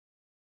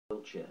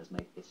Wiltshire has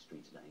made history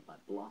today by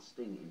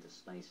blasting into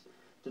space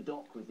to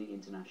dock with the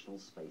International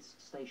Space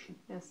Station.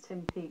 Yes,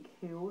 Tim Peake,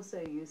 who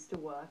also used to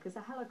work as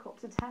a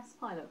helicopter test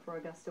pilot for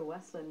Augusta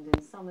Westland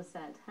in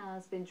Somerset,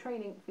 has been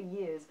training for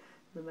years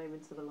for the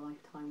moment of a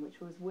lifetime, which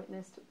was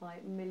witnessed by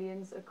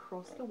millions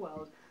across the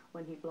world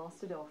when he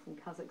blasted off from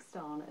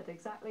Kazakhstan at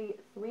exactly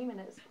 3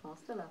 minutes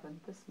past 11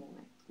 this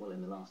morning. Well,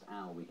 in the last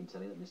hour, we can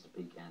tell you that Mr.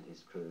 Peake and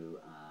his crew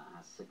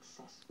has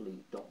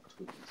successfully docked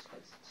with the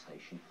space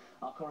station.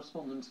 Our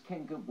correspondent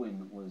Ken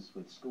Goodwin was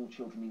with school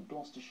children in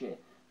Gloucestershire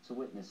to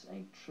witness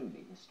a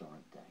truly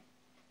historic day.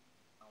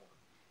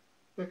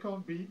 There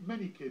can't be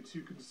many kids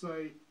who can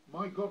say,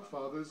 "My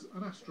godfather's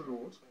an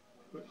astronaut."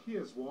 But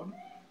here's one.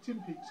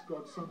 Tim Peake's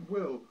godson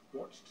Will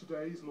watched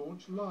today's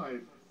launch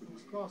live with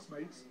his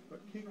classmates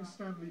at King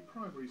Stanley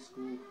Primary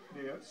School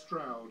near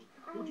Stroud.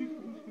 What do you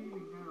think he's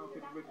feeling now,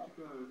 getting ready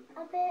to go?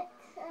 A bit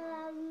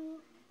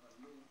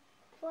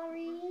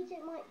worried.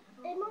 It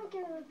might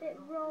go a bit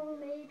wrong,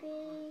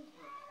 maybe.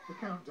 The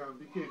countdown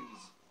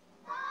begins.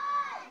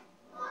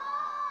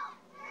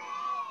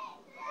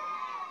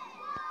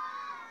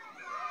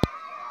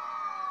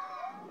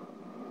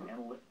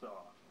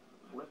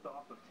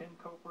 Liftoff of Tim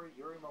Coper,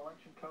 Yuri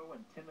Malenchenko,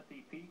 and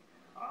Timothy Peake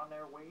on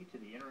their way to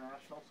the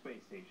International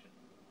Space Station.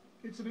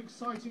 It's an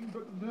exciting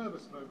but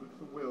nervous moment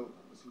for Will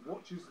as he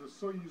watches the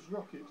Soyuz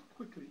rocket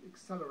quickly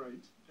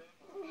accelerate.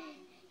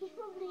 He's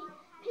probably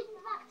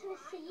pinned back to his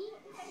seat.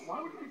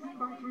 Why would he be pinned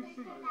back to his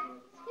seat?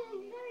 It's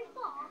going very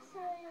fast, so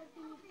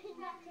he'll be pinned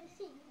back to his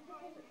seat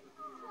because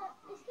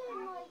it's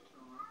going like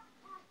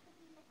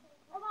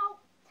about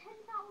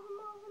 10,000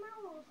 miles an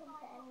hour or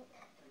something.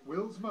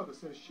 Will's mother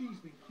says she's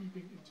been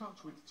keeping in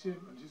touch with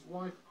Tim and his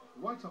wife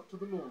right up to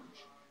the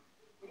launch.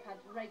 We've had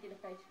regular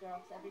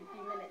photographs every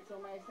few minutes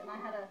almost, and I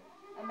had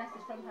a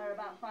message from her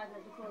about 5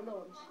 minutes before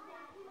launch.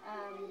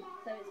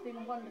 So it's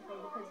been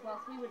wonderful because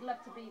whilst we would love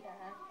to be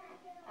there,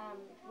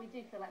 we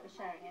do feel like we're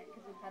sharing it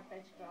because we've had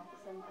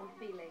photographs and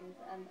feelings,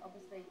 and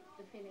obviously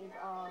the feelings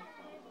are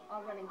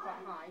running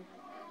quite high.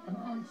 And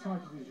how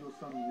excited is your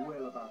son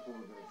Will about all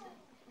of this?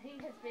 He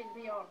has been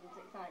beyond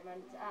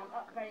excitement.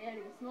 Up very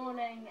early this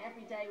morning.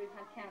 Every day we've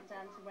had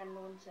countdown to when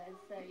launches.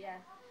 So yeah,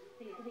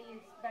 he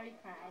is very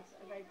proud,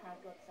 a very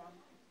proud godson.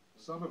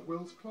 Some of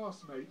Will's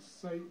classmates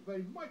say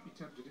they might be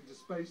tempted into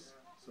space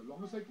so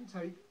long as they can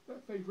take their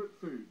favourite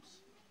foods.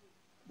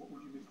 What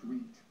would you live to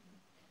eat?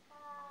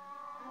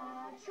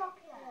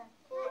 Chocolate.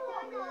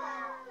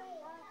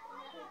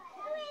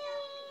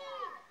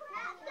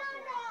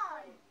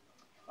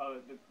 Oh,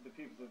 the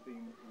pupils have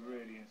been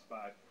really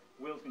inspired.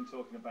 Will's been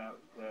talking about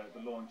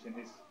the launch and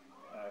his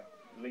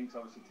links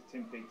obviously to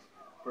Tim Peake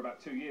for about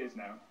 2 years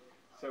now.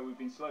 So we've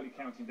been slowly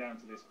counting down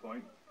to this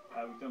point.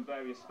 We've done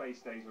various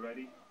space days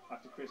already.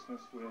 After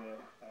Christmas we're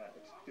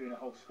doing a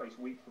whole space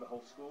week for the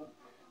whole school,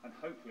 and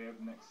hopefully over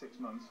the next 6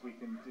 months we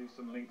can do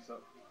some links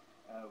up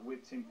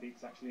with Tim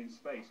Peake's actually in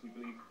space. We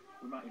believe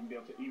we might even be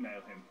able to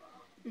email him.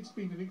 It's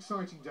been an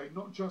exciting day,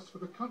 not just for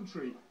the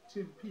country.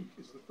 Tim Peake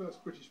is the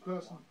first British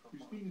person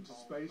who's been into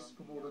space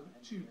for more than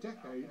 2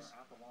 decades,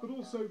 but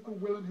also for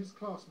Will and his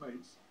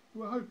classmates,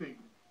 who are hoping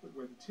that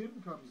when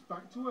Tim comes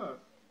back to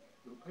Earth,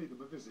 he'll pay them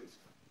a visit.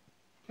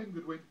 Ken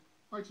Goodwin,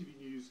 ITV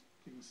News,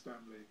 King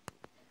Stanley.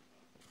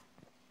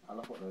 I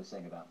love what they were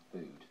saying about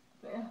food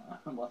there.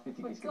 What they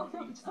think he's going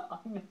to eat. I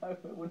know,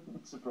 it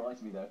wouldn't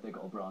surprise me though if they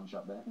got a branch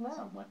up there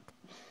somewhere.